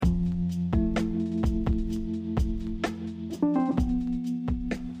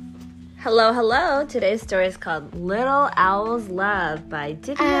Hello, hello. Today's story is called Little Owl's Love by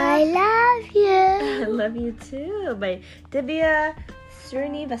Divya. I love you. I love you too by Divya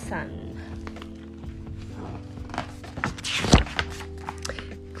Srinivasan.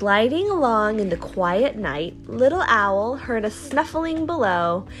 Gliding along in the quiet night, Little Owl heard a snuffling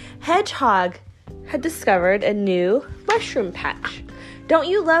below. Hedgehog had discovered a new mushroom patch. "Don't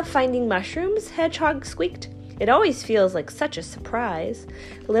you love finding mushrooms?" Hedgehog squeaked. "It always feels like such a surprise."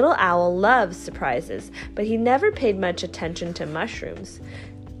 Little Owl loves surprises, but he never paid much attention to mushrooms.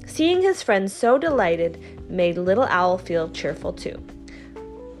 Seeing his friends so delighted made Little Owl feel cheerful too.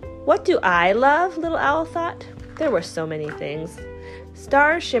 "What do I love?" Little Owl thought. There were so many things.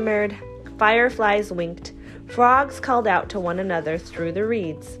 Stars shimmered, fireflies winked, frogs called out to one another through the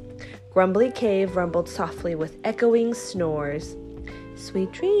reeds. Grumbly Cave rumbled softly with echoing snores.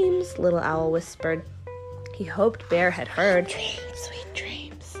 "Sweet dreams," Little Owl whispered. He hoped Bear had heard. Sweet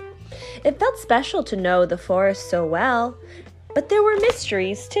dreams. It felt special to know the forest so well, but there were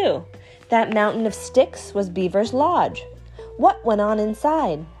mysteries too. That mountain of sticks was Beaver's lodge. What went on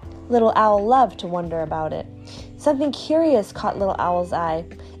inside? Little Owl loved to wonder about it. Something curious caught Little Owl's eye.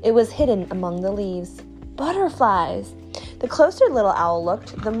 It was hidden among the leaves. Butterflies! The closer Little Owl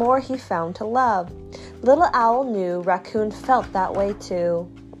looked, the more he found to love. Little Owl knew Raccoon felt that way too.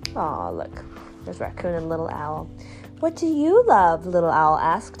 Aw, look. There's Raccoon and Little Owl. "What do you love?" Little Owl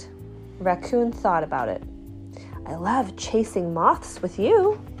asked. Raccoon thought about it. "I love chasing moths with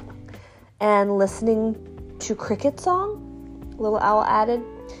you." "And listening to cricket song?" Little Owl added.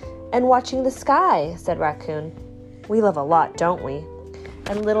 "And watching the sky," said Raccoon. "We love a lot, don't we?"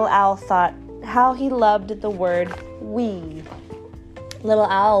 And Little Owl thought how he loved the word we. Little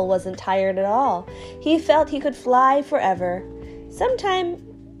Owl wasn't tired at all. He felt he could fly forever. Sometime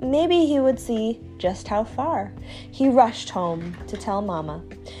maybe he would see just how far. He rushed home to tell Mama.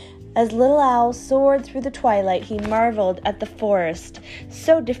 As Little Owl soared through the twilight, he marveled at the forest,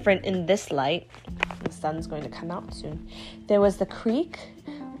 so different in this light. The sun's going to come out soon. There was the creek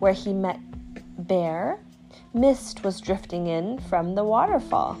where he met Bear. Mist was drifting in from the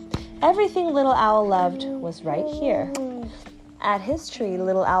waterfall. Everything Little Owl loved was right here. At his tree,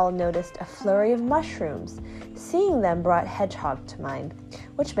 Little Owl noticed a flurry of mushrooms. Seeing them brought Hedgehog to mind,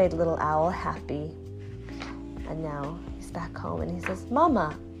 which made Little Owl happy. And now he's back home and he says,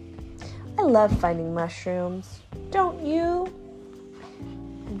 "Mama, I love finding mushrooms. Don't you?"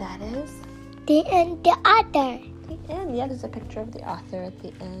 And that is The author. the end. Yeah, there's a picture of the author at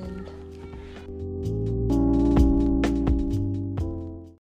the end.